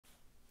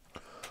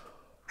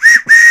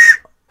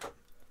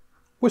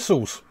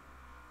Whistles.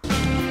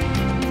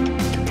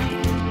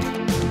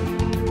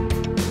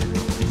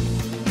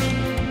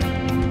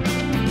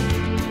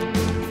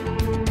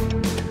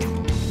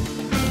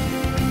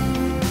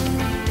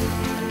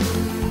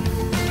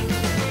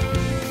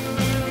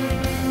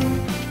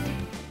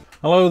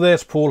 Hello there,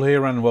 it's Paul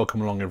here and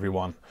welcome along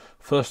everyone.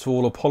 First of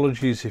all,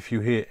 apologies if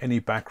you hear any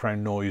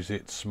background noise.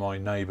 It's my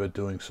neighbour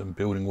doing some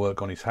building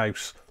work on his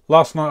house.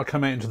 Last night I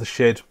came out into the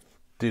shed,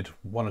 did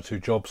one or two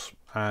jobs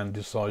and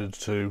decided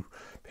to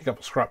pick up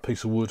a scrap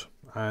piece of wood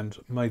and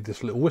made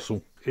this little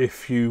whistle.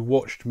 If you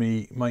watched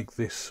me make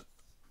this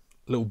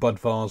little bud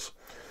vase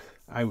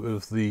out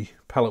of the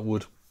pallet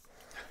wood,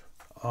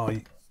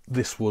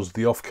 this was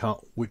the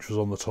offcut which was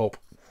on the top,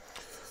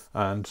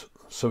 and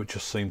so it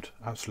just seemed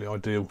absolutely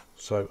ideal.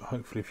 So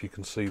hopefully if you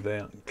can see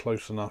there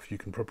close enough, you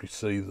can probably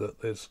see that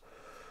there's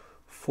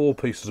 4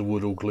 pieces of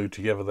wood all glued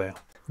together there.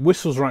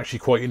 Whistles are actually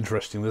quite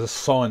interesting. There's a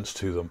science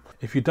to them.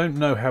 If you don't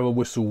know how a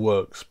whistle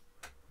works,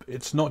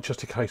 it's not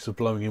just a case of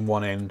blowing in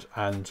one end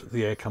and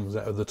the air comes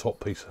out of the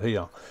top piece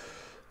here.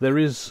 There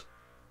is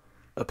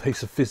a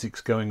piece of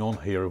physics going on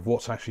here of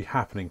what's actually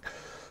happening,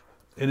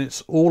 and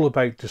it's all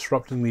about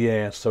disrupting the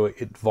air so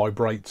it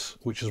vibrates,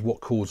 which is what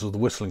causes the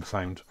whistling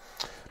sound.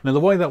 Now the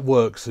way that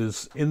works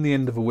is, in the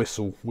end of a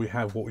whistle we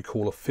have what we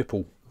call a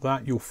fipple.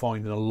 That you'll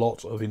find in a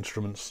lot of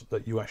instruments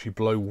that you actually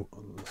blow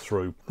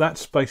through.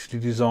 That's basically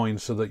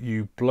designed so that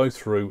you blow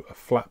through a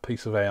flat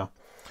piece of air,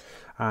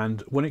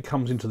 and when it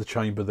comes into the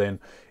chamber then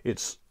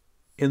it's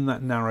in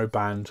that narrow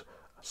band,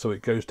 so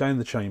it goes down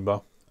the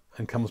chamber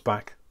and comes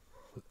back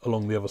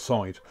along the other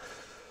side.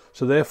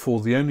 So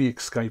therefore the only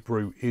escape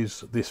route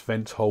is this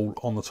vent hole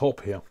on the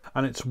top here,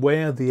 and it's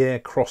where the air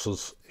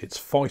crosses. It's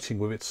fighting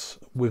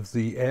with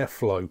the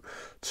airflow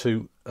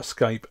to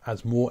escape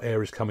as more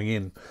air is coming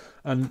in,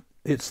 and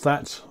it's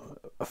that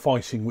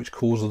fighting which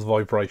causes the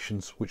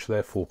vibrations, which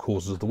therefore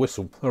causes the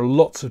whistle. There are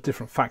lots of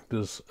different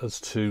factors as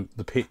to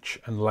the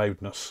pitch and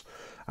loudness,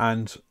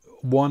 and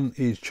one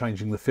is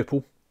changing the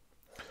fipple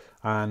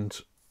and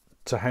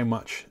to how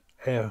much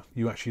air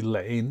you actually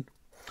let in.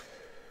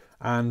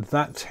 And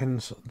that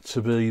tends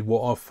to be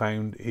what I've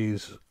found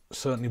is,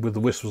 certainly with the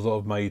whistles that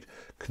I've made,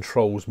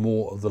 controls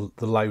more of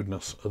the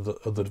loudness of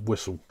the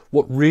whistle.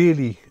 What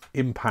really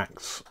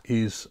impacts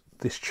is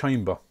this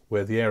chamber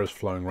where the air is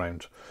flowing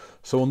around.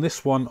 So on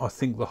this one I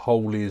think the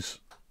hole is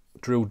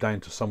drilled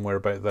down to somewhere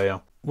about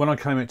there. When I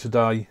came out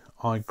today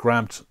I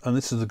grabbed, and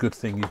this is a good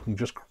thing, you can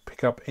just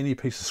pick up any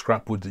piece of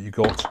scrap wood that you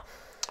got,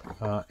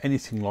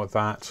 anything like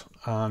that,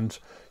 and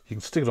you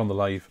can stick it on the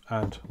lathe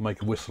and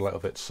make a whistle out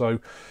of it. So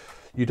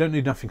you don't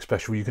need nothing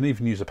special. You can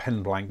even use a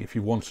pen blank if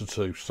you wanted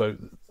to. So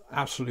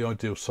absolutely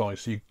ideal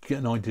size. So you get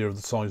an idea of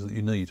the size that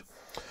you need.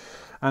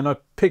 And I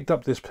picked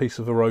up this piece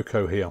of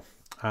Iroko here,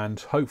 and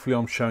hopefully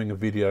I'm showing a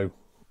video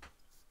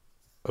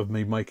of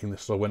me making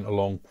this as I went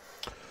along.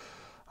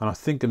 And I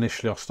think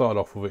initially I started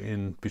off with it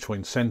in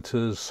between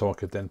centres, so I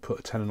could then put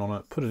a tenon on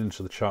it, put it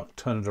into the chuck,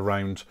 turn it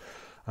around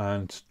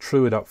and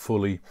true it up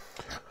fully.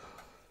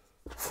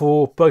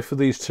 For both of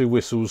these two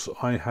whistles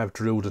I have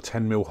drilled a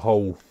 10mm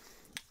hole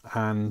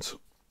and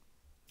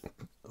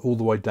all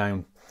the way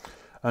down,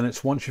 and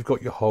it's once you've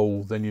got your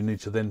hole then you need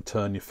to then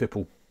turn your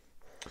fipple,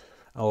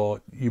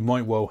 or you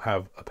might well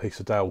have a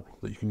piece of dowel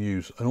that you can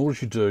use, and all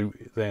you do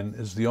then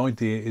is, the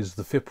idea is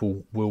the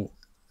fipple will,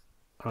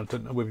 I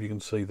don't know whether you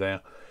can see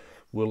there,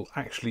 will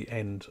actually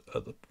end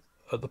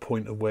at the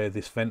point of where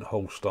this vent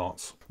hole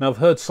starts. Now I've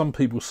heard some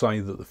people say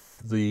that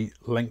the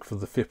length of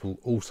the fipple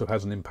also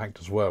has an impact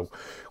as well,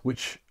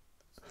 which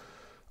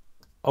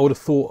I would have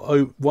thought,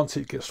 oh, once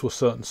it gets to a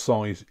certain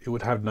size it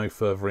would have no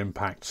further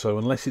impact. So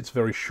unless it's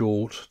very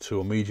short to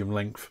a medium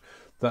length,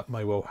 that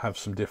may well have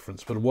some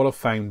difference. But what I've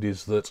found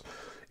is that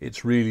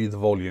it's really the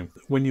volume.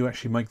 When you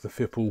actually make the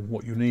fipple,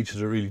 what you need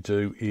to really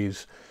do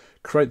is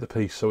create the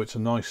piece so it's a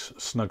nice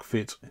snug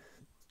fit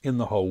in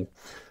the hole,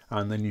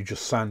 and then you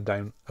just sand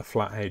down a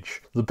flat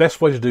edge. The best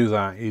way to do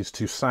that is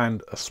to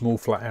sand a small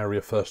flat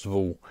area first of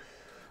all.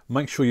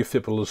 Make sure your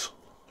fipple is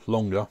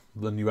longer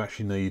than you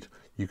actually need.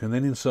 You can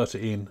then insert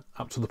it in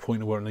up to the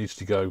point of where it needs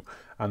to go,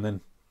 and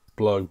then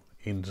blow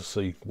in to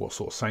see what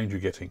sort of sound you're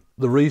getting.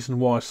 The reason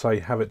why I say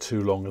have it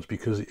too long is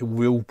because it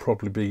will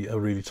probably be a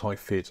really tight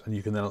fit, and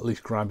you can then at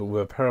least grab it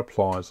with a pair of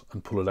pliers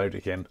and pull it out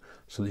again,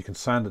 so that you can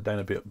sand it down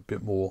a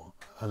bit more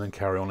and then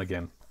carry on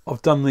again.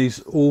 I've done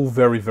these all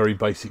very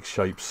basic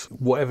shapes.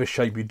 Whatever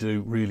shape you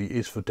do really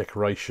is for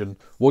decoration.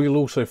 What you'll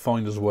also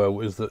find as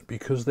well is that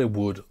because they're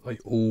wood, they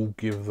all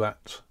give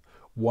that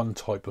one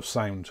type of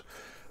sound,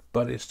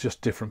 but it's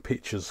just different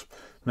pitches.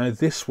 Now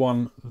this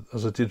one,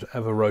 as I did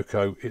have a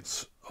Iroko,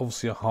 it's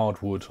obviously a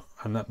hardwood,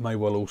 and that may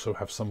well also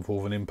have some form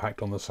of an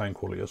impact on the sound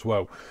quality as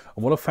well.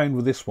 And what I found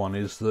with this one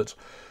is that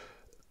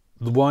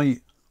the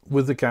way,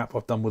 with the gap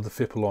I've done with the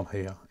fipple on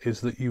here,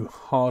 is that you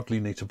hardly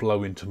need to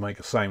blow in to make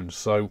a sound.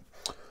 So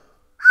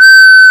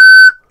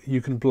you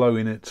can blow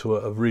in it to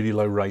a really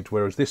low rate,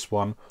 whereas this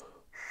one,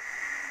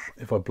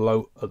 if I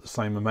blow at the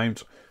same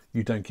amount,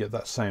 you don't get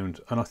that sound.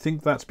 And I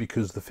think that's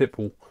because the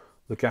fipple,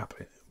 the gap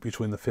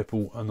between the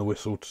fipple and the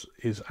whistle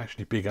is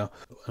actually bigger,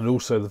 and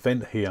also the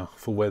vent here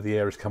for where the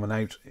air is coming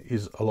out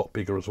is a lot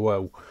bigger as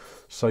well.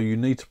 So you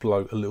need to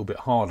blow a little bit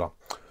harder,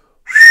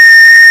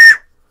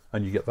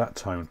 and you get that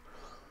tone.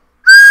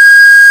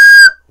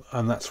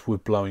 And that's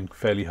with blowing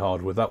fairly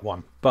hard with that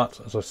one. But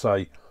as I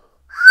say,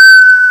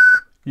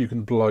 you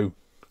can blow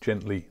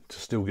gently to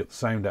still get the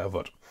sound out of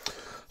it.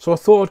 So I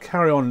thought I'd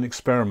carry on an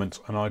experiment,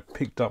 and I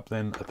picked up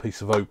then a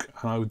piece of oak,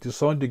 and I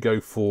decided to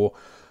go for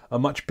a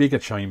much bigger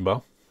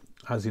chamber,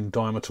 as in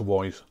diameter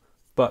wise,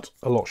 but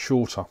a lot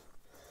shorter.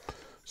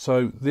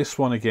 So this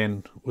one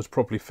again was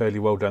probably fairly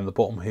well down the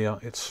bottom here.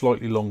 It's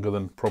slightly longer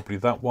than probably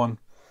that one,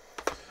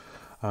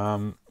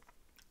 and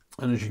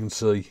as you can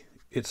see,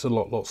 it's a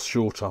lot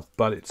shorter,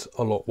 but it's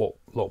a lot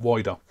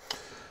wider.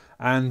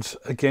 And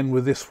again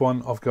with this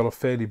one, I've got a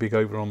fairly big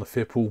opener on the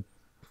fipple,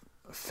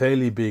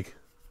 fairly big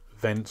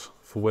vent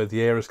for where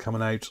the air is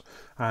coming out,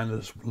 and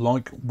as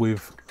like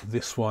with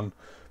this one,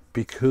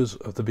 because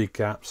of the big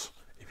gaps,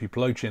 if you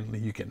blow gently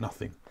you get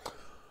nothing,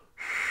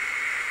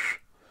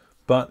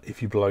 but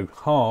if you blow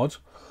hard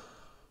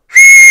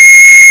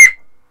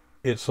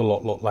it's a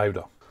lot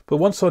louder. But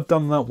once I'd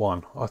done that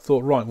one, I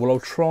thought, right, well, I'll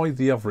try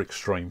the other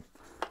extreme,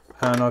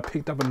 and I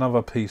picked up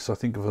another piece, I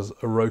think of as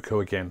a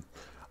Rocco again,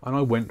 and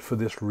I went for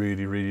this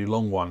really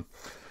long one.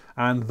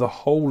 And the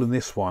hole in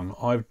this one,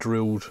 I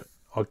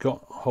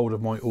got hold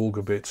of my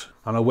auger bit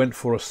and I went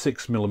for a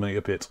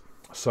 6mm bit.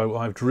 So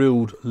I've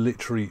drilled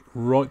literally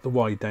right the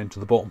way down to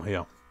the bottom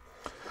here.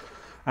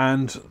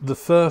 And the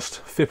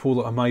first fipple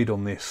that I made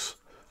on this,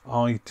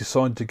 I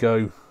decided to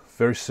go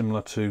very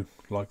similar to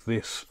like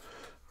this,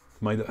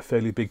 made it a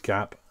fairly big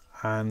gap,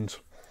 and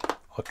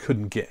I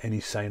couldn't get any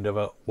sound of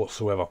it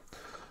whatsoever.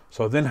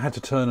 So I then had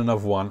to turn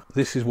another one.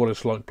 This is what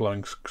it's like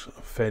blowing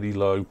fairly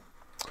low.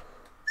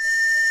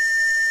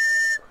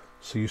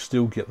 So you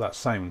still get that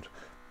sound,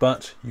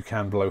 but you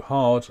can blow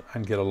hard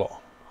and get a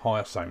lot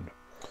higher sound.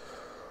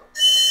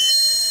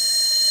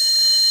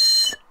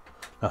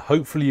 Now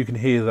hopefully you can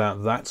hear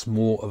that. That's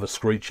more of a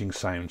screeching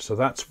sound. So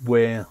that's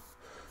where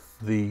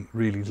the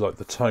really like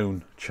the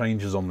tone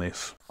changes on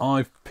this.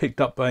 I've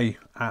picked up a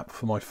app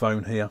for my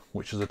phone here,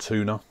 which is a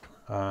tuner.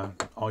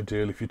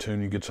 Ideal if you're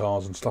tuning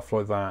guitars and stuff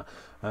like that,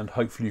 and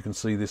hopefully you can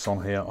see this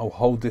on here. I'll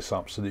hold this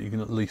up so that you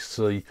can at least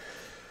see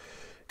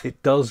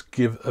it does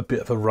give a bit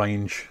of a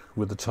range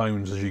with the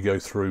tones as you go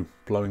through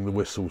blowing the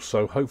whistle,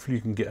 so hopefully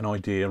you can get an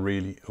idea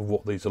really of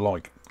what these are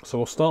like. So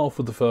I'll start off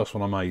with the first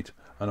one I made,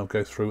 and I'll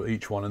go through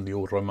each one in the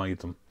order I made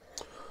them.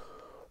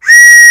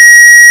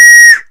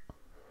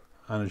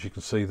 And as you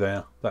can see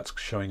there, that's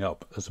showing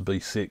up as a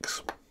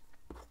B6.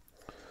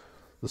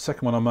 The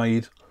second one I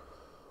made,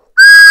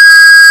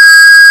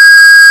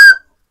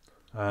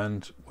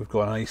 and we've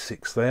got an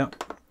A6 there.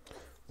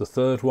 The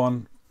third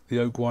one, the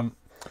oak one,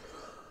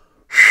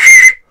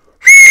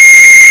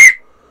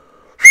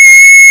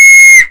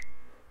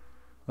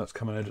 that's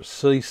coming out at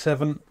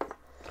C7,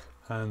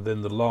 and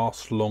then the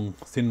last long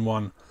thin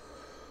one,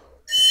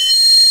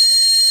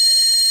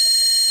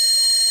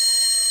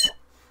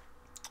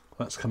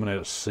 that's coming out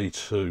at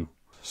C2.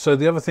 So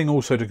the other thing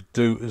also to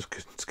do is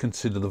to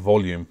consider the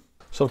volume.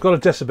 So I've got a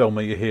decibel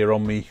meter here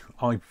on my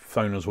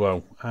iPhone as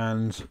well,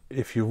 and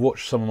if you've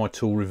watched some of my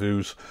tool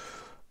reviews,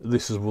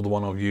 this is the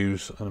one I've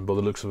used, and by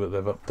the looks of it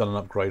they've done an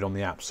upgrade on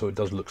the app, so it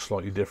does look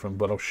slightly different,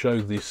 but I'll show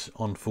this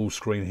on full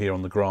screen here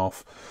on the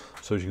graph.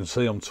 So as you can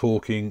see, I'm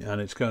talking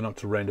and it's going up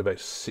to around about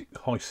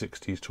high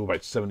 60s to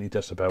about 70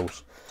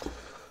 decibels.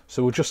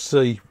 So we'll just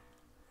see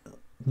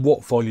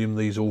what volume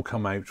these all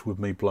come out with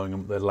me blowing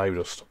them at their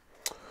loudest.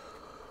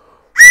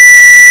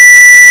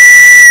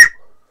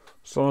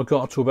 So I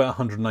got up to about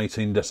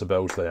 118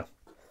 decibels there.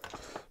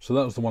 So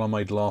that was the one I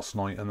made last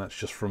night, and that's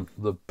just from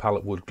the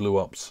pallet wood glue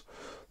ups.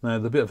 Now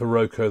the bit of a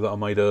Rocco that I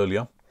made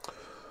earlier,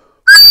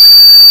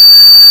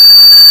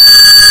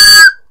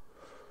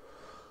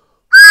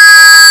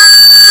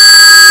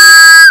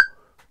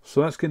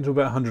 so that's getting to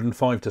about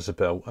 105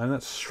 decibel, and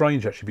that's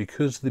strange actually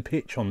because the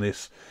pitch on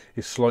this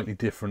is slightly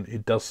different.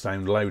 It does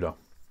sound louder.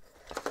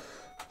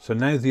 So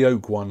now the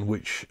oak one,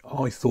 which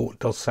I thought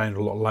does sound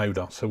a lot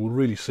louder, so we'll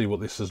really see what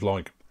this is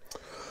like.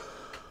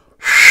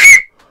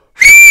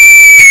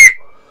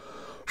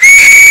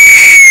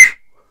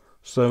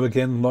 So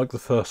again, like the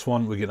first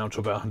one, we're getting up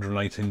to about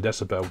 118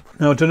 decibel.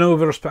 Now I don't know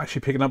whether it's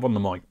actually picking up on the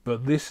mic,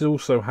 but this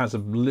also has a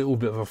little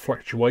bit of a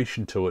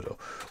fluctuation to it,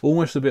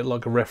 almost a bit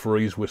like a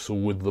referee's whistle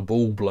with the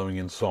ball blowing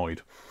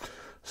inside.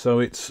 So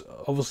it's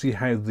obviously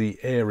how the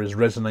air is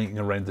resonating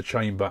around the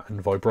chamber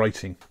and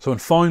vibrating. So and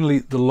finally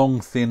the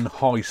long, thin,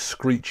 high,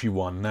 screechy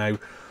one. Now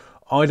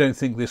I don't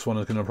think this one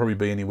is going to probably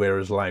be anywhere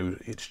as loud.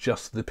 It's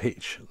just the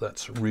pitch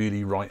that's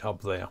really right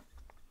up there.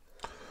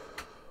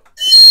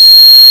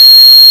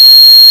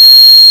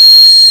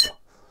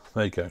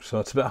 There you go. So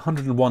it's about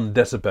 101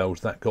 decibels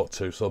that got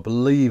to. So I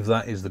believe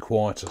that is the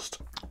quietest.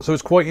 So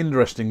it's quite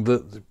interesting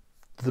that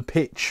the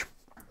pitch,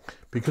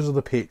 because of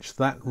the pitch,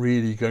 that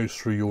really goes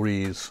through your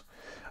ears.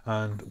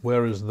 And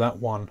whereas that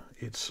one,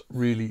 it's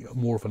really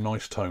more of a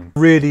nice tone.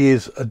 Really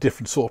is a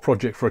different sort of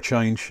project for a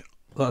change.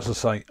 As I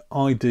say,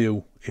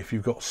 ideal if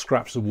you've got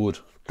scraps of wood,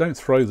 don't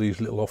throw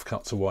these little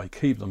offcuts away,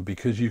 keep them,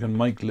 because you can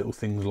make little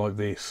things like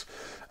this.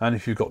 And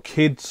if you've got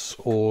kids,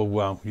 or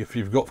well, if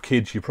you've got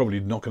kids, you're probably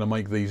not going to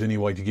make these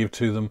anyway to give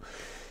to them.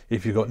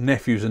 If you've got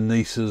nephews and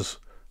nieces,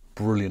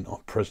 brilliant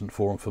present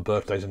for them for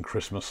birthdays and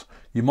Christmas.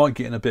 You might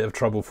get in a bit of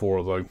trouble for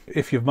it though.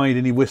 If you've made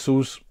any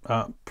whistles,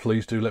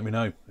 please do let me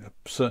know. I'd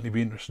certainly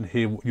be interested to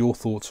hear your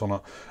thoughts on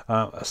it,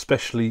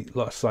 especially,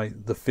 like I say,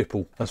 the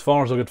fipple. As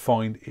far as I could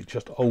find, it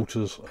just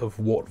alters of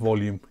what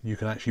volume you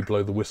can actually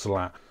blow the whistle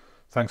at.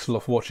 Thanks a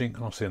lot for watching,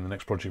 and I'll see you in the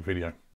next project video.